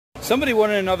Somebody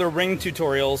wanted another ring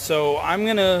tutorial, so I'm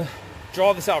gonna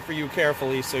draw this out for you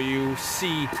carefully so you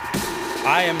see.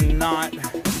 I am not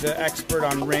the expert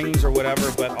on rings or whatever,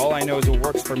 but all I know is it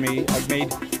works for me. I've made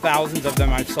thousands of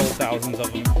them, I've sold thousands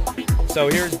of them. So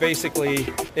here's basically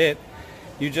it.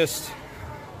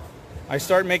 I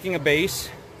start making a base,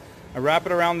 I wrap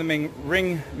it around the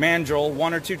ring mandrel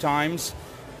 1 or 2 times,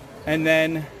 and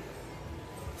then,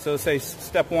 so say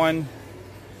step 1,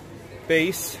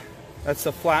 base, that's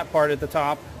the flat part at the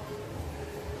top,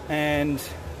 and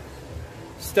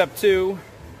step 2,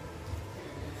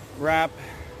 wrap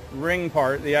ring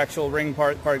part, the actual ring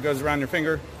part goes around your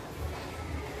finger,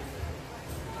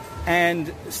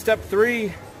 and step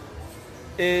 3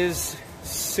 is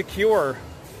secure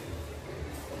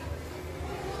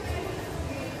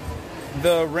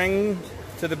the ring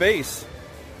to the base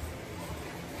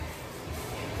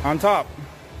on top.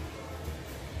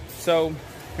 So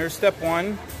here's step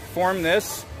 1, form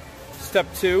this. Step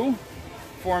 2,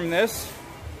 form this.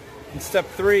 And step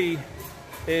 3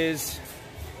 is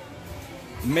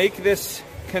make this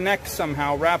connect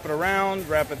somehow, wrap it around,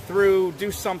 wrap it through,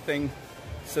 do something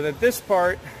so that this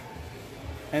part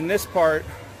and this part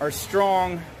are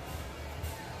strong.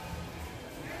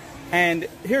 And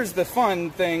here's the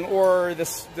fun thing, or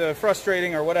the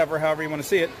frustrating, or whatever, however you want to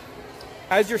see it.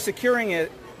 As you're securing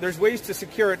it, there's ways to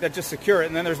secure it that just secure it,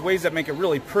 and then there's ways that make it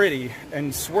really pretty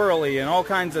and swirly and all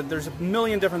kinds of, there's a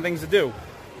million different things to do.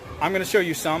 I'm going to show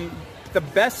you some. The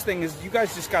best thing is you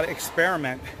guys just got to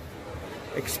experiment.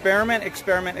 Experiment,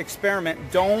 experiment,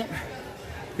 experiment. Don't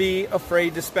be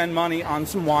afraid to spend money on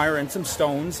some wire and some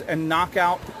stones and knock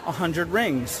out 100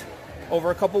 rings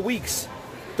over a couple weeks.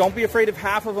 Don't be afraid if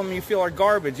half of them you feel are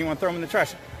garbage, you want to throw them in the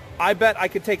trash. I bet I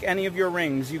could take any of your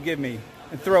rings you give me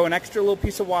and throw an extra little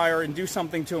piece of wire and do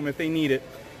something to them if they need it,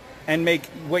 and make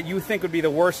what you think would be the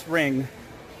worst ring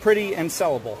pretty and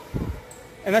sellable.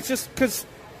 And that's just because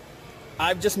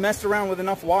I've just messed around with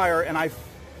enough wire, and I've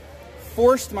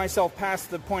forced myself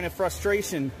past the point of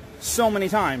frustration so many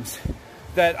times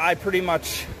that I pretty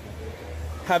much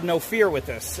have no fear with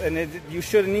this, and you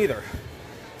shouldn't either.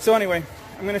 So anyway,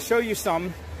 I'm going to show you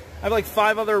some. I have like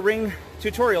 5 other ring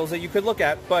tutorials that you could look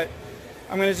at, but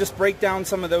I'm going to just break down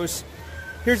some of those.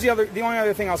 Here's the only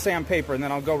other thing I'll say on paper, and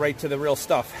then I'll go right to the real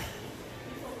stuff.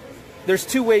 There's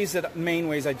 2 main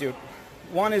ways I do it.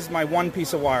 One is my 1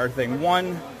 piece of wire thing,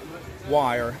 1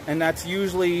 wire, and that's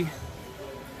usually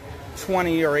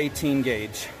 20 or 18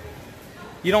 gauge.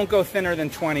 You don't go thinner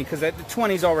than 20 because the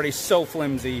 20 is already so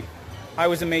flimsy. I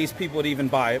was amazed people would even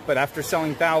buy it, but after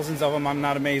selling thousands of them, I'm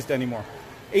not amazed anymore.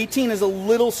 18 is a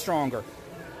little stronger.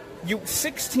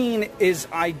 16 is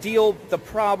ideal. The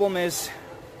problem is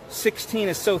 16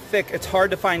 is so thick, it's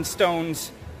hard to find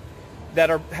stones that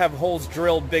have holes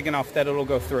drilled big enough that it'll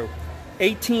go through.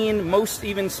 18, most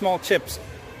even small chips,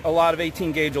 a lot of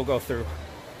 18 gauge will go through.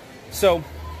 So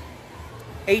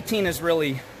 18 is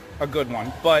really a good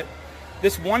one. But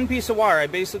this 1 piece of wire, I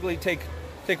basically take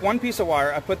 1 piece of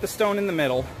wire, I put the stone in the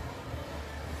middle,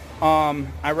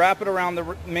 I wrap it around the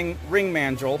ring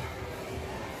mandrel,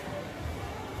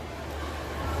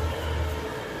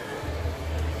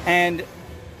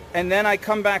 and then I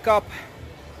come back up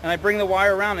and I bring the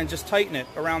wire around and just tighten it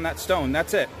around that stone.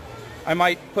 That's it. I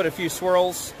might put a few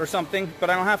swirls or something, but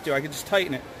I don't have to. I can just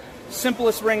tighten it.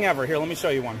 Simplest ring ever. Here, let me show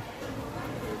you one.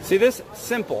 See this?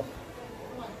 Simple.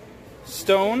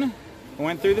 Stone. I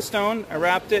went through the stone, I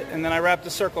wrapped it, and then I wrapped a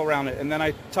circle around it, and then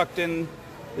I tucked in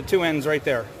the 2 ends right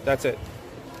there. That's it.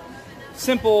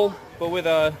 Simple, but with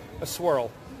a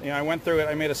swirl. You know, I went through it,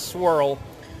 I made a swirl,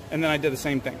 and then I did the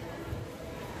same thing.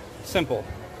 Simple.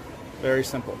 Very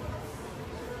simple.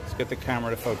 Let's get the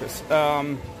camera to focus.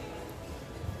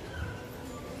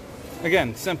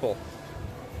 Again, simple.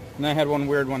 And I had one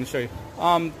weird one to show you.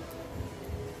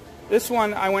 This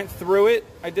one, I went through it,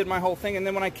 I did my whole thing, and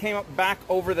then when I came up back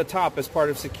over the top as part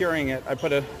of securing it, I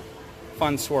put a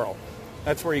fun swirl.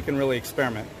 That's where you can really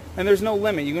experiment. And there's no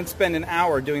limit. You can spend an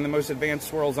hour doing the most advanced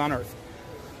swirls on earth.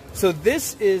 So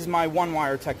this is my 1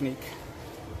 wire technique.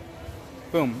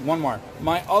 Boom, 1 wire.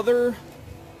 My other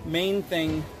main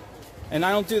thing, and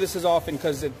I don't do this as often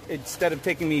because instead of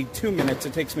taking me 2 minutes,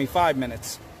 it takes me 5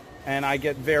 minutes. And I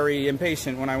get very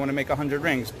impatient when I want to make 100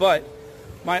 rings. But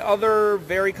my other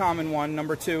very common one,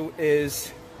 number 2,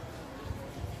 is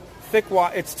thick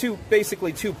wire. It's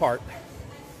basically 2-part.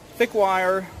 Thick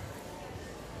wire,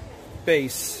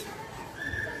 base.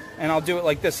 And I'll do it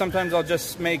like this. Sometimes I'll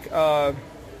just make a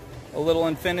little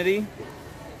infinity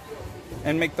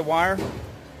and make the wire.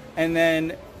 And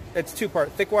then it's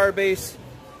 2-part. Thick wire base,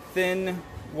 thin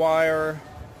wire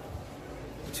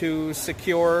to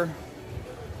secure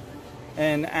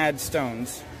and add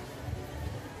stones.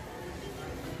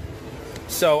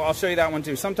 So I'll show you that one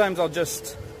too. Sometimes I'll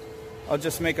just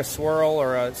make a swirl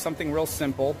or something real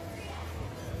simple,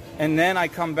 and then I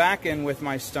come back in with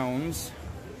my stones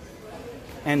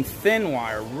and thin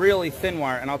wire, really thin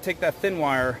wire, and I'll take that thin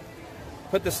wire,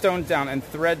 put the stones down, and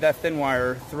thread that thin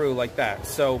wire through like that.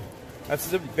 So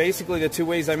that's basically the two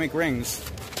ways I make rings.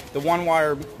 The one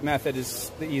wire method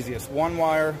is the easiest, one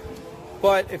wire,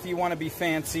 but if you want to be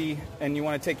fancy and you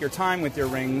want to take your time with your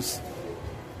rings,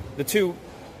 the two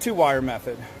wire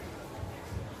method.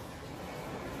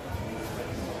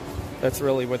 That's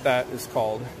really what that is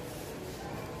called.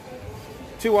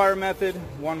 2-wire method,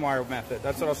 1-wire method.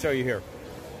 That's what I'll show you here.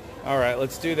 All right,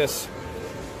 let's do this.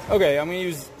 Okay, I'm going to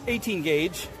use 18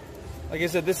 gauge. Like I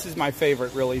said, this is my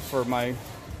favorite really for my,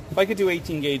 if I could do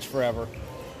 18 gauge forever.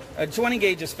 20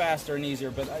 gauge is faster and easier,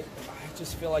 but I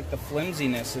just feel like the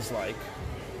flimsiness is like,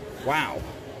 wow.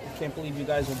 I can't believe you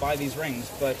guys will buy these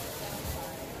rings, but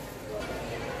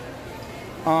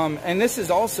and this is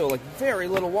also like very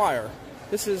little wire.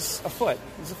 This is a foot.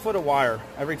 It's a foot of wire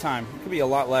every time. It could be a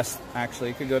lot less, actually.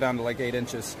 It could go down to like 8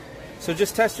 inches. So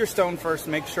just test your stone first.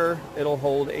 Make sure it'll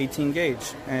hold 18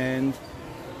 gauge. And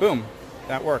boom,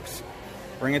 that works.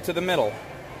 Bring it to the middle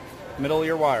of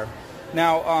your wire.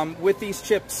 Now, with these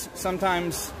chips,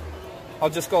 sometimes I'll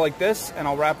just go like this and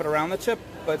I'll wrap it around the chip.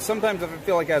 But sometimes if I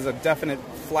feel like it has a definite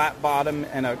flat bottom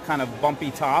and a kind of bumpy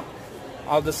top,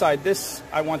 I'll decide this,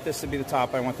 I want this to be the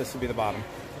top, I want this to be the bottom.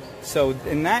 So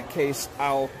in that case,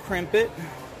 I'll crimp it.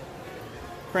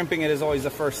 Crimping it is always the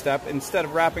first step. Instead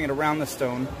of wrapping it around the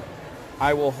stone,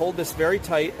 I will hold this very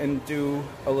tight and do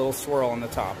a little swirl on the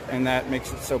top, and that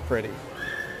makes it so pretty.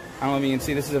 I don't know if you can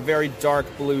see, this is a very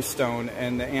dark blue stone,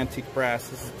 and the antique brass,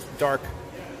 this is dark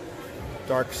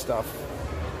stuff.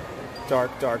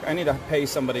 Dark. I need to pay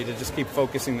somebody to just keep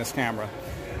focusing this camera.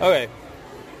 Okay,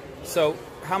 so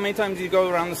how many times do you go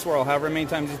around the swirl? However many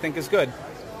times you think is good.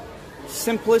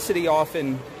 Simplicity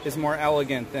often is more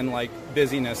elegant than like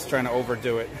busyness, trying to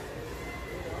overdo it.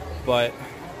 But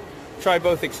try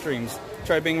both extremes.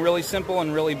 Try being really simple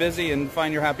and really busy and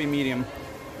find your happy medium.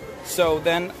 So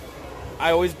then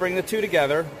I always bring the two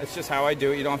together. It's just how I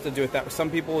do it. You don't have to do it that way. Some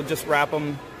people will just wrap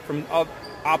them from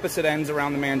opposite ends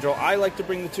around the mandrel. I like to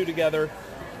bring the two together.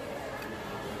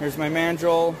 Here's my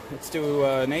mandrel. Let's do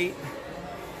an 8.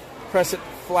 Press it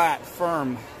flat,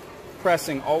 firm.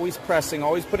 Pressing, always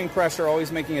putting pressure,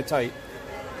 always making it tight.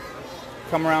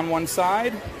 Come around one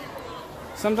side.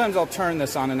 Sometimes I'll turn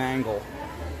this on an angle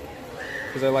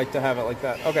because I like to have it like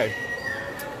that. Okay.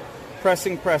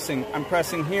 Pressing. I'm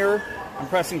pressing here. I'm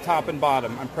pressing top and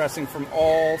bottom. I'm pressing from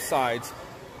all sides.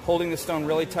 Holding the stone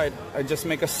really tight. I just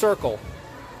make a circle.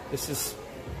 This is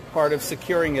part of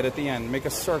securing it at the end. Make a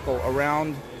circle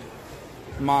around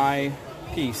my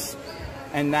piece.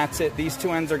 And that's it. These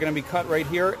two ends are going to be cut right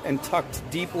here and tucked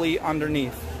deeply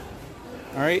underneath.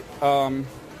 All right.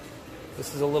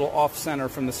 This is a little off center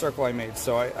from the circle I made,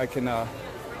 so I can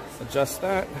adjust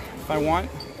that if I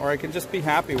want, or I can just be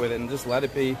happy with it and just let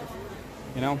it be,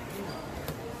 you know.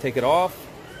 Take it off.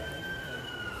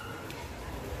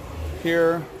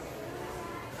 Here.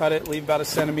 Cut it. Leave about a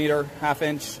centimeter, ½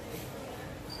 inch.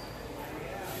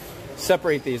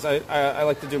 Separate these. I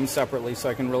like to do them separately so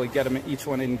I can really get them each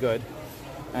one in good.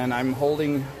 And I'm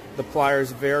holding the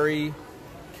pliers very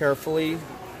carefully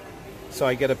so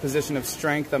I get a position of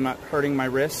strength. I'm not hurting my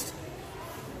wrist.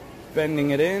 Bending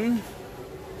it in,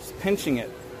 just pinching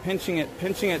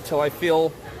it till I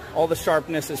feel all the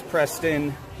sharpness is pressed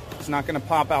in. It's not going to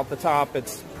pop out the top.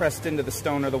 It's pressed into the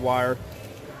stone or the wire.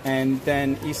 And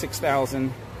then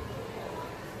E6000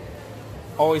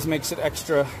 always makes it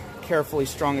extra carefully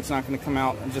strong. It's not going to come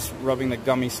out and just rubbing the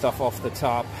gummy stuff off the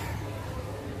top.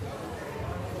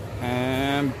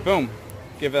 And boom,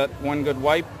 give it one good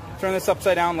wipe. Turn this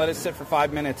upside down, let it sit for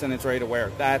 5 minutes, and it's ready to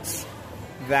wear. That's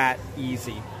that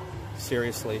easy.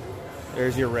 Seriously.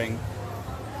 There's your ring.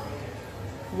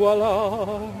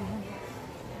 Voila!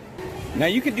 Now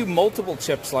you could do multiple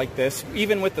chips like this,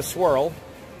 even with the swirl.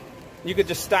 You could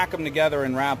just stack them together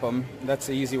and wrap them. That's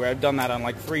the easy way. I've done that on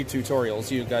like 3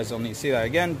 tutorials. You guys don't need to see that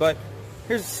again, but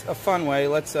here's a fun way.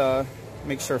 Let's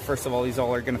make sure, first of all, these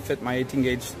all are going to fit my 18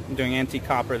 gauge. I'm doing antique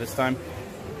copper this time.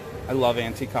 I love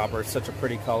antique copper. It's such a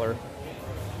pretty color.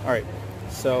 All right,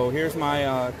 so here's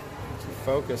my,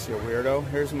 focus, you weirdo.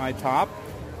 Here's my top,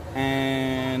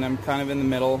 and I'm kind of in the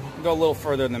middle. I'll go a little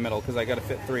further in the middle because I got to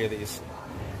fit 3 of these.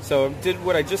 So did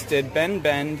what I just did, bend,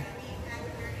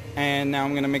 and now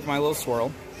I'm going to make my little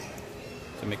swirl.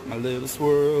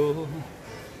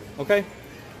 Okay,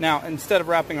 now instead of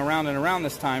wrapping around and around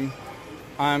this time,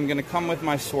 I'm going to come with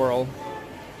my swirl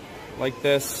like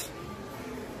this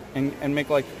and make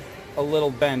like a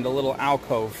little bend, a little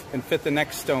alcove, and fit the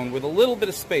next stone with a little bit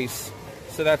of space,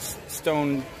 so that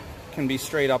stone can be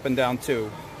straight up and down too,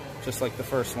 just like the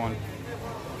first one.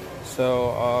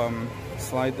 So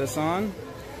slide this on.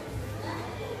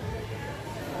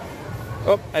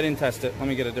 Oh, I didn't test it. Let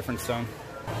me get a different stone.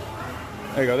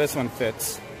 There you go, this one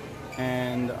fits.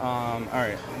 And all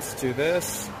right, let's do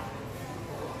this.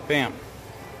 Bam.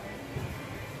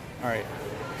 All right,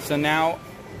 so now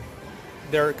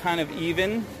they're kind of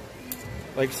even,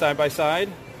 like side by side.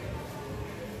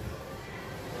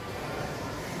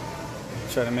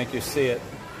 Try to make you see it.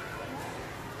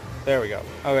 There we go.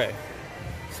 Okay,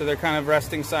 so they're kind of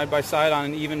resting side by side on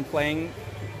an even plane,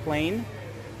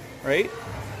 right?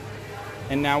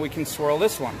 And now we can swirl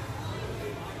this one.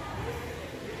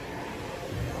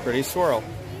 Pretty swirl.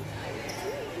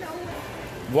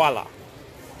 Voila.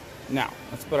 Now,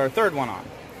 let's put our third one on.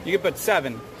 You can put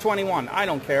 7, 21, I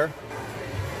don't care.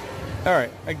 All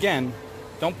right, again,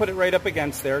 don't put it right up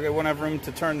against there. You won't have room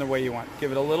to turn the way you want.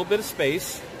 Give it a little bit of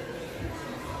space.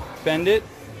 Bend it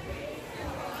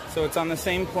so it's on the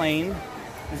same plane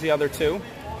as the other two.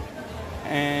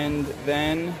 And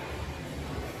then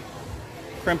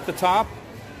crimp the top,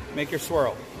 make your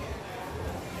swirl.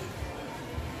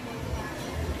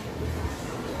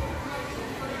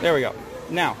 There we go.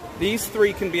 Now, these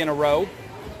three can be in a row.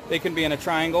 They can be in a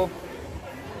triangle.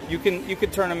 You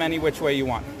could turn them any which way you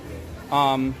want.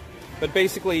 But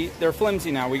basically, they're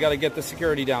flimsy now. We got to get the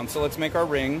security down. So let's make our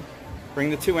ring. Bring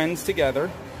the two ends together.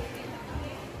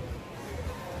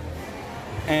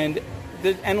 And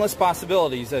the endless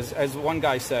possibilities, as one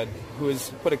guy said, who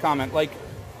has put a comment, like,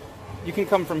 you can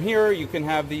come from here, you can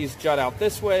have these jut out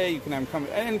this way, you can have them come,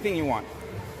 anything you want.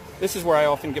 This is where I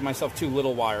often give myself too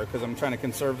little wire, because I'm trying to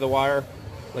conserve the wire.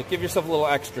 Like, give yourself a little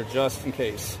extra, just in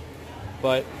case.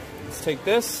 But let's take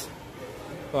this,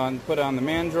 put it on the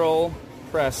mandrel,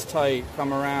 press tight,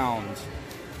 come around.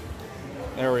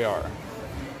 There we are.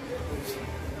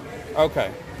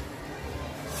 Okay.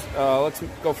 Let's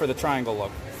go for the triangle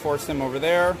look. Force him over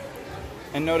there.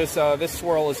 And notice this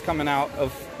swirl is coming out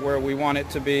of where we want it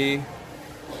to be.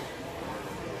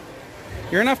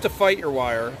 You're going to have to fight your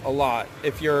wire a lot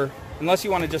unless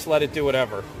you want to just let it do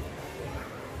whatever.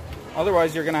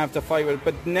 Otherwise, you're going to have to fight with it.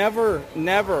 But never,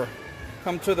 never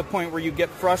come to the point where you get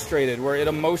frustrated, where it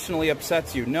emotionally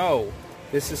upsets you. No,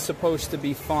 this is supposed to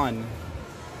be fun.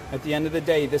 At the end of the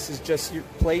day, this is just your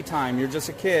playtime. You're just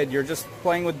a kid. You're just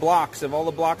playing with blocks. If all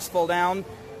the blocks fall down,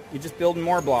 you're just building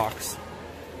more blocks.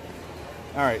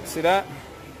 All right, see that?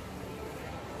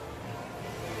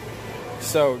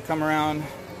 So come around,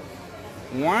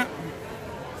 and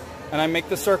I make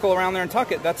the circle around there and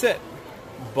tuck it. That's it.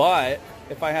 But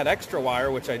if I had extra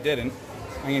wire, which I didn't,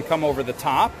 I can come over the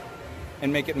top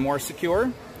and make it more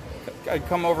secure. I'd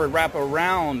come over and wrap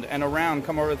around and around,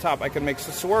 come over the top. I could make a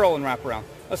swirl and wrap around,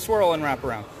 a swirl and wrap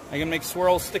around. I can make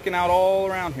swirls sticking out all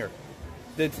around here.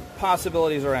 The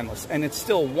possibilities are endless. And it's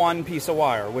still one piece of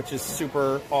wire, which is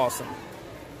super awesome.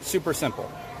 Super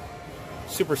simple.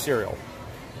 Super serial.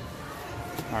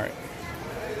 All right.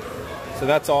 So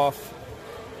that's off.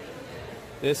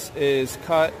 This is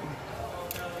cut.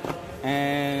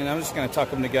 And I'm just going to tuck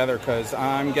them together because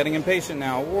I'm getting impatient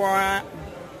now.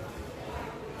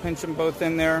 Pinch them both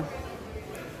in there.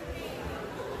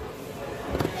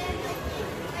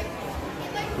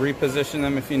 Reposition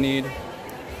them if you need.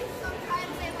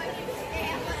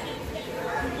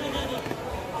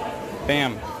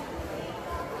 Bam.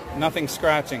 Nothing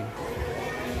scratching.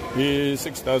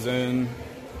 E6000.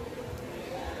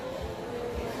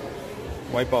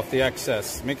 Wipe off the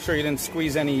excess. Make sure you didn't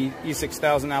squeeze any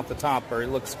E6000 out the top or it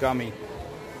looks gummy.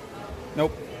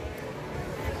 Nope.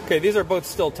 Okay, these are both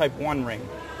still type 1 ring.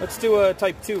 Let's do a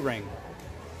type 2 ring.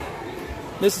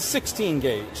 This is 16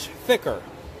 gauge. Thicker.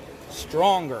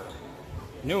 Stronger.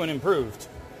 New and improved.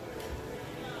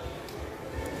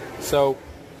 So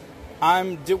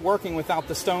I'm working without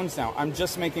the stones now. I'm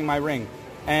just making my ring.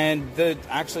 And the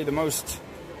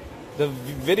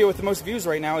video with the most views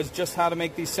right now is just how to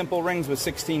make these simple rings with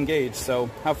 16 gauge. So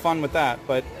have fun with that.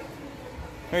 But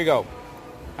here you go.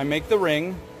 I make the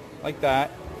ring like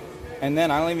that. And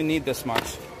then I don't even need this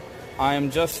much. I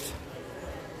am just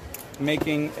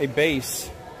making a base.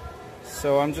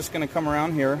 So I'm just going to come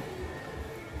around here.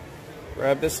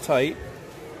 Grab this tight.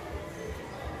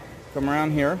 Come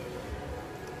around here.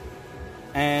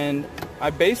 And I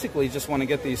basically just want to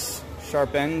get these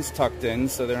sharp ends tucked in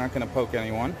so they're not going to poke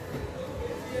anyone.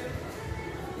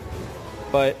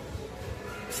 But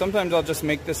sometimes I'll just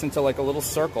make this into like a little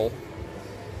circle.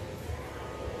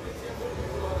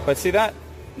 But see that?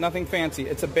 Nothing fancy.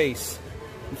 It's a base.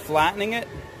 I'm flattening it.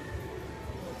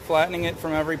 flattening it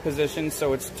from every position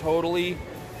so it's totally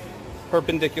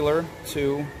perpendicular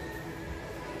to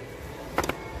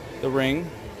the ring.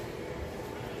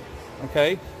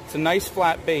 Okay, it's a nice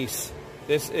flat base.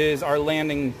 This is our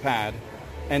landing pad.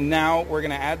 And now we're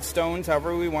going to add stones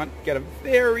however we want. Get a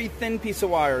very thin piece of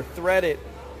wire, thread it,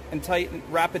 and tighten,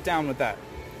 wrap it down with that.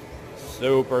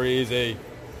 Super easy.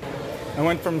 I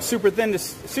went from super thin to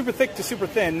super thick to super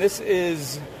thin. This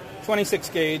is 26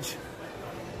 gauge.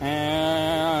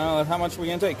 And how much are we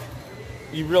going to take?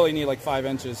 You really need like 5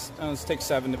 inches. Let's take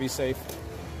 7 to be safe.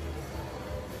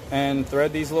 And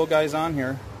thread these little guys on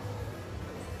here.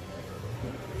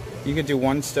 You could do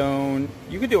one stone.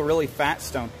 You could do a really fat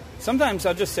stone. Sometimes,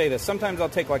 I'll just say this, sometimes I'll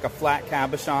take like a flat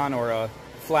cabochon or a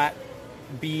flat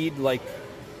bead, like,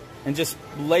 and just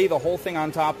lay the whole thing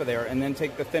on top of there, and then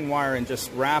take the thin wire and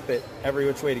just wrap it every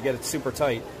which way to get it super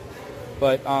tight.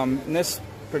 But in this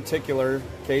particular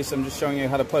case, I'm just showing you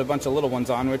how to put a bunch of little ones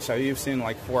on, which you've seen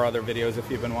like 4 other videos if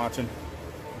you've been watching.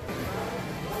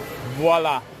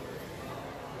 Voila!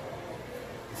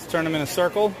 Let's turn them in a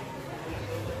circle.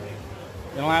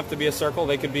 They don't have to be a circle.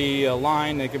 They could be a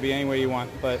line. They could be any way you want.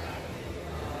 But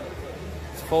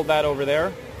let's fold that over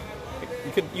there.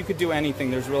 You could do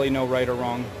anything. There's really no right or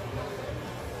wrong.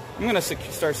 I'm going to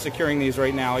start securing these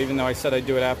right now, even though I said I'd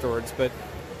do it afterwards. But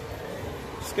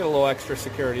just get a little extra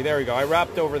security. There we go. I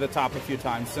wrapped over the top a few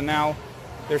times. So now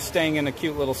they're staying in a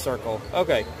cute little circle.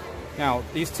 Okay. Now,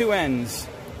 these 2 ends,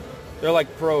 they're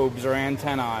like probes or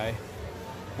antennae.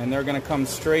 And they're going to come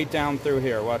straight down through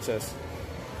here. Watch this.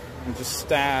 And just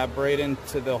stab right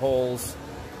into the holes.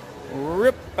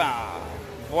 Rippa!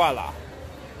 Voila!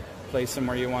 Place them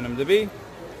where you want them to be.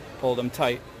 Hold them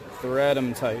tight. Thread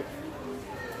them tight.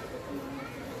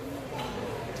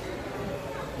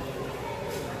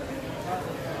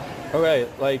 Okay,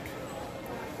 like,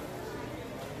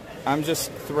 I'm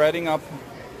just threading up.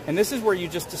 And this is where you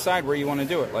just decide where you want to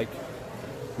do it. Like,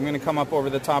 I'm going to come up over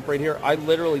the top right here. I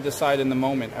literally decide in the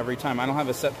moment every time. I don't have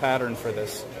a set pattern for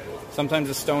this. Sometimes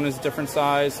the stone is a different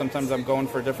size. Sometimes I'm going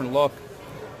for a different look.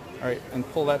 All right, and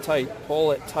pull that tight.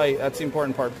 Pull it tight. That's the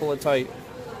important part. Pull it tight.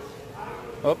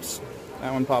 Oops,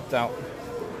 that one popped out.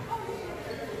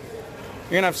 You're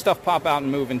going to have stuff pop out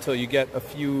and move until you get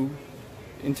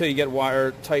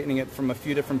wire tightening it from a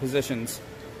few different positions.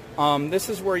 This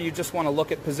is where you just want to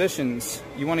look at positions.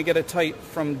 You want to get it tight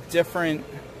from different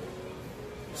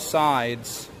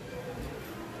sides.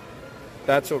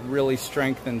 That's what really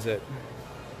strengthens it.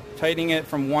 Tightening it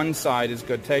from one side is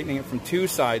good. Tightening it from 2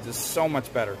 sides is so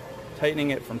much better. Tightening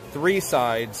it from 3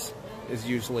 sides is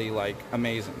usually like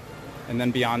amazing. And then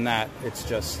beyond that, it's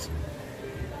just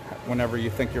whenever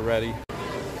you think you're ready.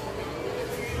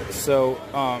 So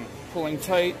pulling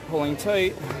tight, pulling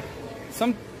tight.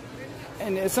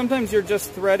 Sometimes you're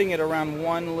just threading it around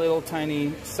one little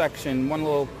tiny section, one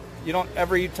little. You don't.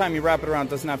 Every time you wrap it around, it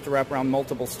doesn't have to wrap around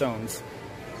multiple stones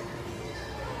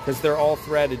because they're all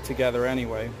threaded together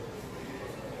anyway.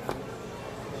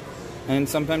 And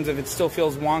sometimes if it still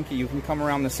feels wonky, you can come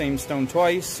around the same stone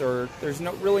twice, or there's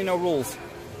really no rules.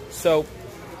 So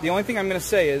the only thing I'm going to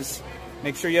say is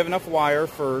make sure you have enough wire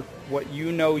for what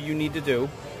you know you need to do.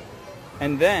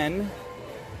 And then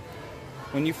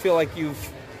when you feel like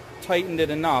you've tightened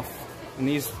it enough, and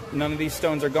none of these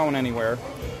stones are going anywhere,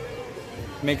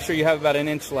 make sure you have about 1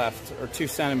 inch left, or 2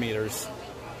 centimeters.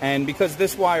 And because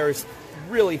this wire is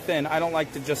really thin, I don't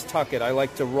like to just tuck it. I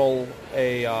like to roll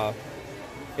a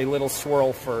little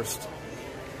swirl first,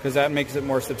 because that makes it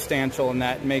more substantial, and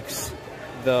that makes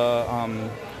the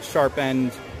sharp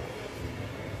end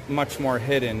much more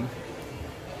hidden.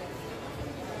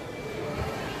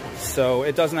 So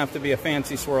it doesn't have to be a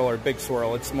fancy swirl or a big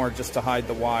swirl. It's more just to hide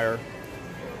the wire.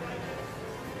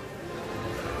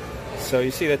 So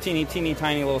you see that teeny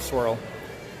tiny little swirl.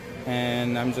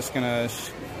 And I'm just going to,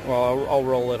 I'll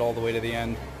roll it all the way to the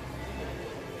end.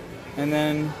 And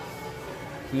then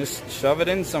just shove it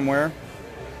in somewhere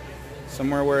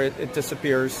where it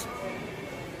disappears.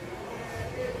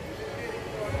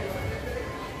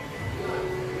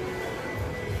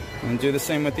 And do the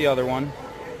same with the other one.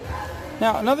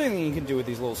 Now, another thing you can do with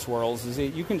these little swirls is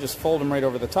you can just fold them right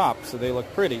over the top so they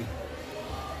look pretty.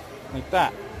 Like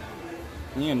that.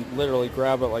 And you can literally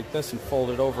grab it like this and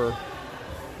fold it over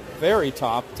very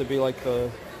top to be like the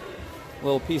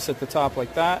little piece at the top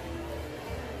like that.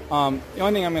 The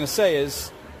only thing I'm going to say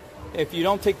is if you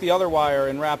don't take the other wire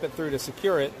and wrap it through to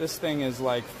secure it, this thing is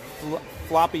like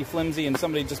floppy, flimsy, and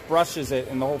somebody just brushes it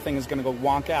and the whole thing is going to go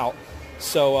wonk out.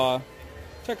 So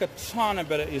take a ton of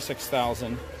bit of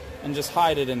E6000 and just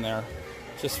hide it in there,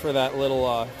 just for that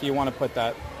little, if you want to put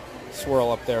that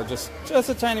swirl up there, just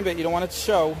a tiny bit. You don't want it to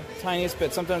show, tiniest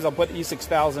bit. Sometimes I'll put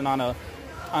E6000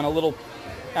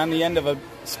 on the end of a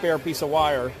spare piece of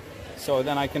wire, so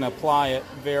then I can apply it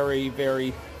very,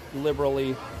 very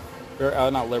liberally,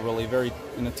 not liberally, very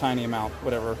in a tiny amount,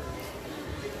 whatever,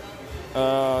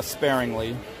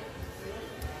 sparingly.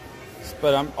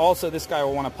 But also this guy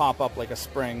will want to pop up like a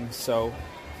spring, so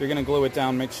if you're going to glue it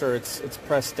down, make sure it's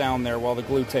pressed down there while the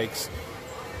glue takes.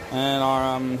 And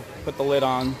I'll put the lid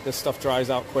on. This stuff dries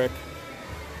out quick.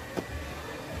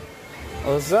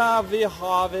 So we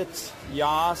have it,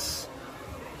 yes.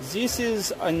 This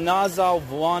is another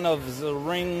one of the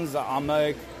rings I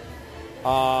make.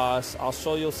 I'll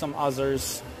show you some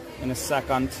others in a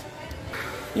second.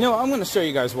 You know, I'm going to show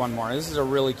you guys one more. This is a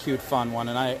really cute, fun one,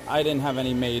 and I didn't have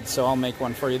any made, so I'll make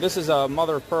one for you. This is a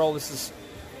mother of pearl. This is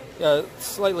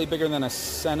slightly bigger than a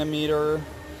centimeter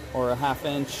or a ½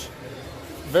 inch.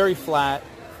 Very flat,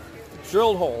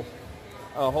 drilled hole,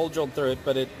 a hole drilled through it,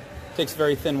 but it takes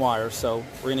very thin wire, so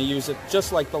we're going to use it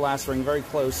just like the last ring, very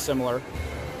close, similar.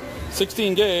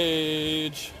 16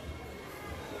 gauge.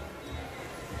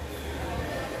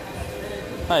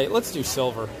 Hey, let's do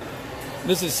silver.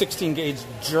 This is 16 gauge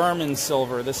German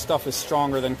silver. This stuff is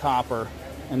stronger than copper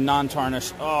and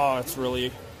non-tarnished. Oh, it's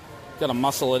really got to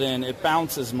muscle it in. It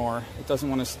bounces more. It doesn't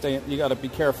want to stay. You got to be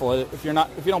careful. If you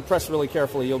don't press really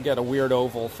carefully, you'll get a weird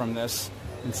oval from this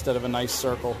instead of a nice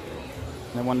circle.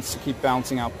 And it wants to keep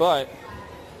bouncing out. But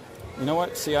you know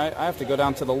what? See, I have to go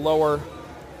down to the lower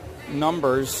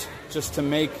numbers just to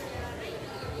make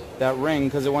that ring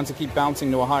because it wants to keep bouncing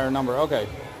to a higher number. Okay,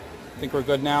 I think we're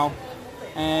good now.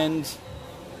 And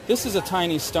this is a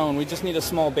tiny stone. We just need a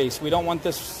small base. We don't want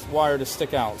this wire to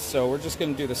stick out, so we're just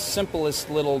going to do the simplest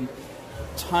little,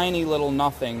 tiny little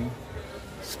nothing.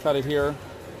 Just cut it here.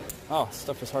 Oh,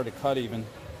 stuff is hard to cut even.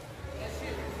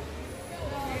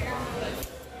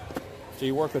 So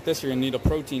you work with this, you're going to need a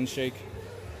protein shake.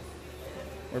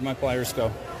 Where'd my pliers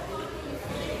go?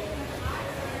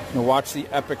 Now watch the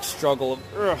epic struggle of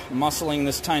muscling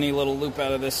this tiny little loop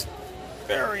out of this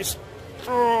very...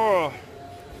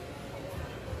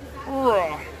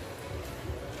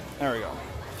 There we go.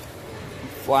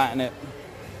 Flatten it.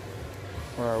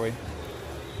 Where are we?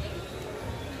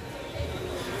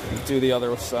 Do the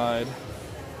other side.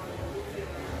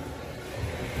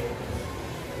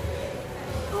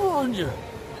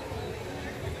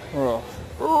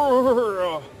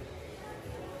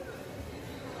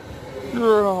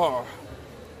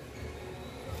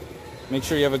 Make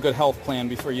sure you have a good health plan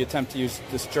before you attempt to use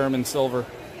this German silver.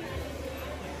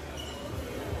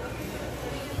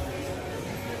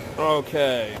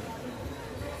 Okay.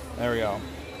 There we go.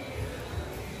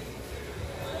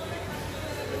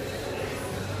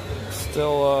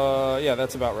 Still, yeah,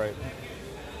 that's about right.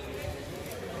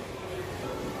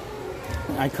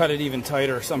 I cut it even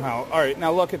tighter somehow. All right,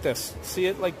 now look at this. See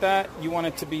it like that? You want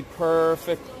it to be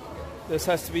perfect. This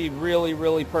has to be really,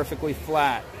 really perfectly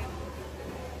flat.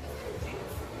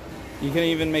 You can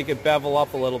even make it bevel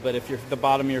up a little bit if the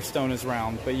bottom of your stone is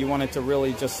round, but you want it to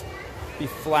really just be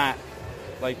flat,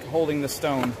 like holding the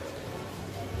stone.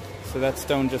 So that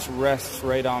stone just rests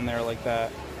right on there like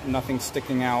that. Nothing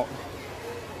sticking out.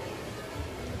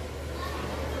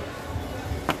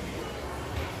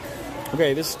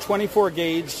 Okay, this is 24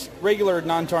 gauge, regular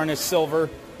non-tarnished silver,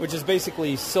 which is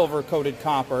basically silver-coated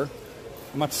copper.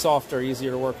 Much softer,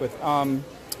 easier to work with.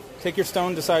 Take your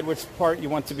stone, decide which part you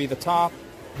want to be the top.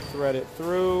 Thread it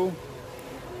through.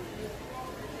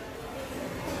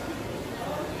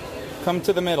 Come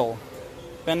to the middle.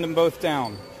 Bend them both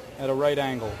down at a right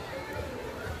angle.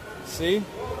 See?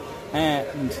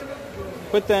 And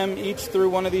put them each through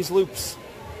one of these loops.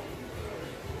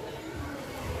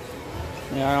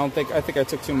 Yeah, I think I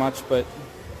took too much, but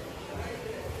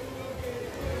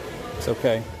it's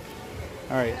okay.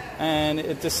 All right, and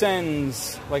it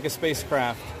descends like a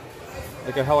spacecraft,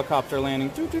 like a helicopter landing.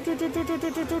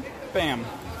 Bam.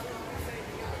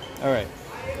 All right,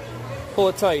 pull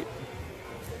it tight.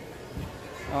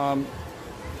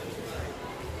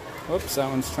 Whoops, that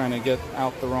one's trying to get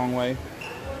out the wrong way.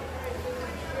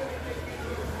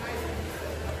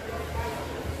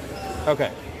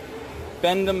 Okay.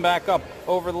 Bend them back up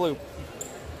over the loop.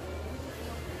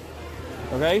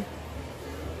 Okay?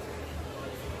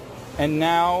 And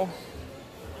now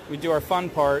we do our fun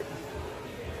part.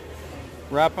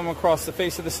 Wrap them across the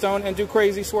face of the stone and do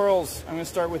crazy swirls. I'm going to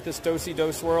start with this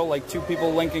do-si-do swirl, like two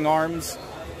people linking arms,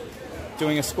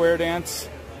 doing a square dance.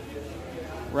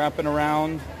 Wrapping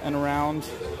around and around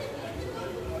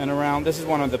and around. This is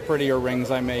one of the prettier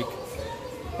rings I make.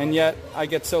 And yet I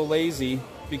get so lazy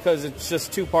because it's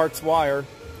just 2 parts wire.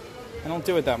 I don't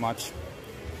do it that much.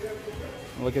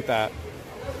 Look at that.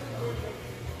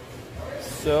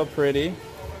 So pretty.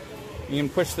 You can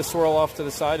push the swirl off to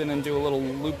the side and then do a little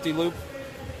loop-de-loop.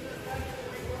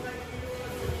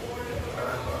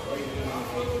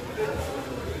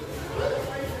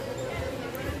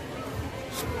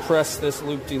 Just press this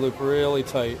loop-de-loop really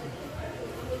tight.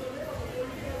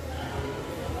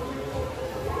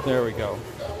 There we go.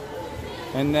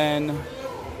 And then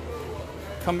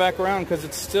come back around because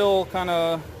it's still kind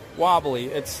of wobbly.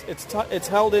 It's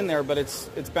held in there, but it's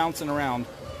bouncing around.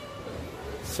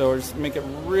 So just make it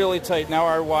really tight. Now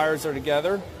our wires are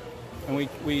together, and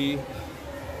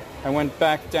I went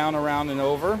back down, around, and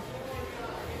over,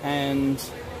 and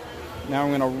now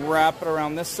I'm going to wrap it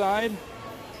around this side,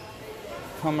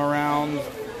 come around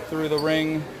through the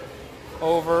ring,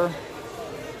 over,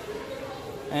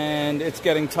 and it's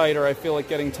getting tighter. I feel it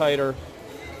getting tighter.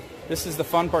 This is the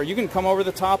fun part. You can come over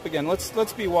the top again.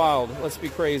 Let's be wild. Let's be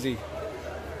crazy.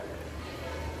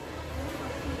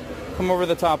 Come over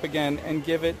the top again and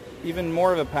give it even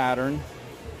more of a pattern.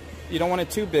 You don't want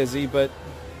it too busy, but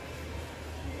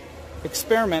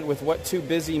experiment with what too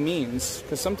busy means,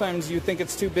 because sometimes you think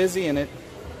it's too busy and it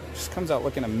just comes out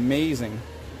looking amazing.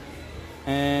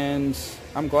 And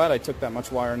I'm glad I took that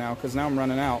much wire now, because now I'm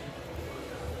running out.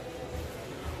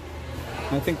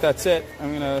 And I think that's it.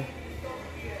 I'm going to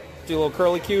do a little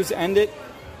curly cues, end it,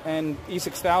 and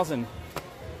E6000.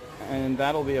 And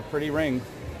that'll be a pretty ring.